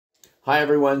Hi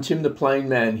everyone, Tim the Plane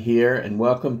Man here, and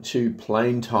welcome to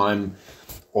Plane Time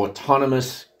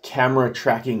Autonomous Camera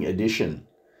Tracking Edition.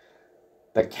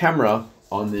 The camera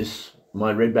on this,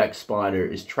 my Redback Spider,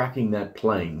 is tracking that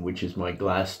plane, which is my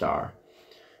glass star,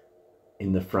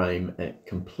 in the frame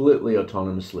completely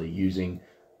autonomously using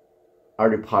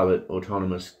ArduPilot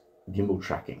autonomous gimbal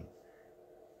tracking.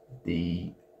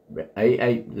 The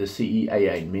A8, the CE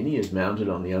A8 Mini is mounted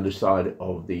on the underside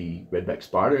of the Redback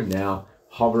Spider, now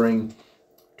hovering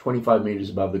 25 meters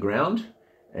above the ground,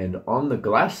 and on the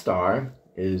glass star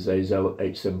is a Zealot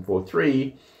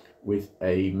H743 with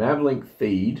a Mavlink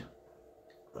feed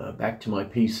back to my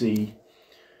PC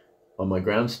on my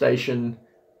ground station,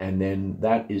 and then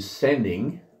that is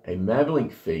sending a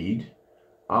Mavlink feed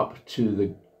up to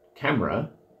the camera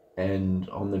and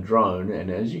on the drone,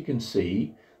 and as you can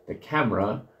see, the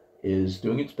camera is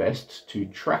doing its best to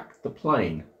track the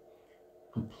plane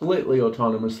completely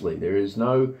autonomously. There is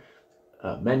no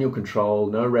manual control,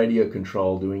 no radio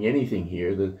control doing anything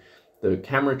here. The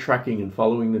camera tracking and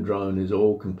following the drone is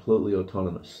all completely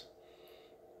autonomous.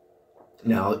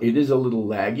 Now, it is a little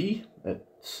laggy. At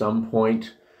some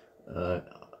point,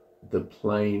 the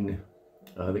plane,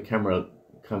 the camera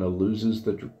kind of loses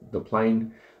the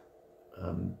plane.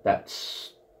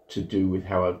 That's to do with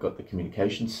how I've got the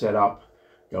communications set up,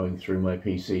 going through my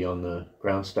PC on the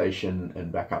ground station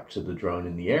and back up to the drone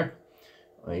in the air.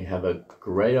 I have a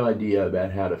great idea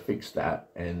about how to fix that,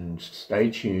 and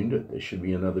stay tuned. There should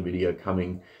be another video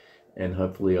coming, and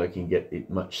hopefully I can get it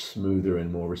much smoother and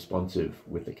more responsive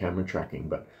with the camera tracking.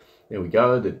 But there we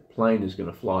go. The plane is going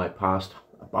to fly past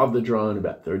above the drone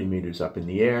about 30 meters up in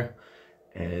the air,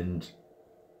 and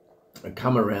I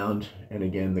come around, and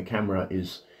again the camera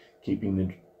is keeping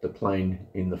the plane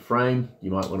in the frame. You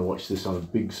might want to watch this on a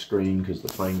big screen because the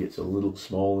plane gets a little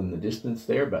small in the distance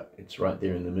there, but it's right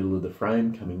there in the middle of the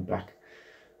frame, coming back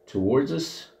towards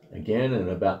us again and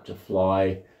about to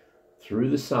fly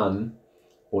through the sun,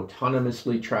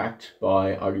 autonomously tracked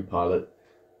by ArduPilot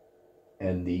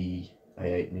and the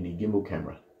A8 Mini gimbal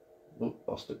camera. Oop,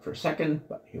 lost it for a second,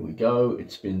 but here we go.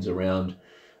 It spins around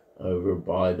over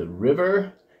by the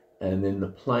river, and then the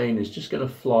plane is just going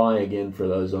to fly again, for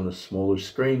those on a smaller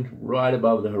screen, right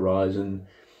above the horizon.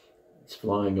 It's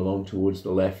flying along towards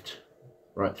the left,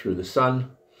 right through the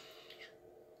sun,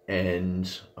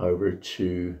 and over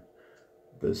to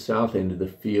the south end of the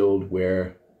field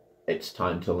where it's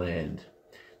time to land.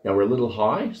 Now we're a little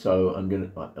high, so I'm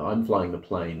flying the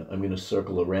plane. I'm going to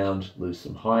circle around, lose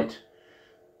some height.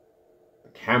 The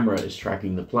camera is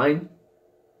tracking the plane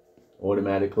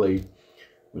automatically.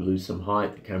 We lose some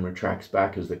height, the camera tracks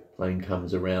back as the plane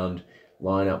comes around,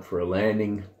 line up for a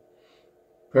landing.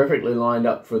 Perfectly lined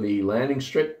up for the landing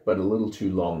strip, but a little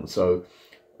too long. So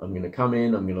I'm going to come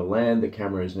in, I'm going to land, the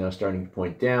camera is now starting to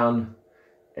point down,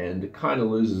 and it kind of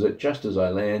loses it just as I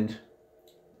land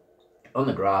on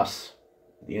the grass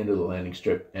at the end of the landing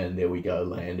strip, and there we go,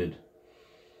 landed.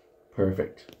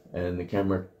 Perfect. And the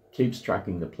camera keeps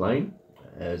tracking the plane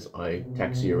as I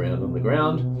taxi around on the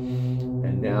ground.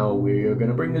 And now we're going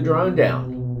to bring the drone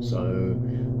down. So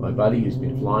my buddy who's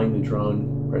been flying the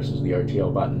drone presses the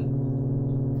RTL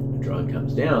button. The drone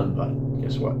comes down, but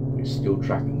guess what? We're still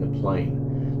tracking the plane.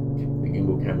 The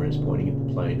gimbal camera is pointing at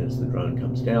the plane as the drone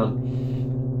comes down.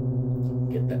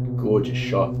 Get that gorgeous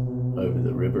shot over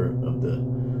the river of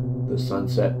the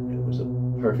sunset. It was a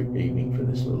perfect evening for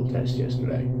this little test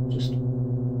yesterday. Just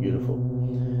beautiful.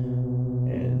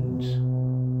 And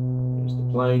there's the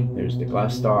plane, there's the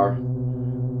glass star.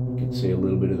 You can see a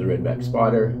little bit of the Redback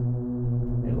Spider,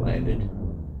 and landed.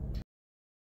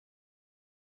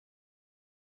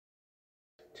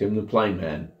 Tim the Plane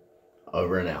Man,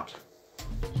 over and out.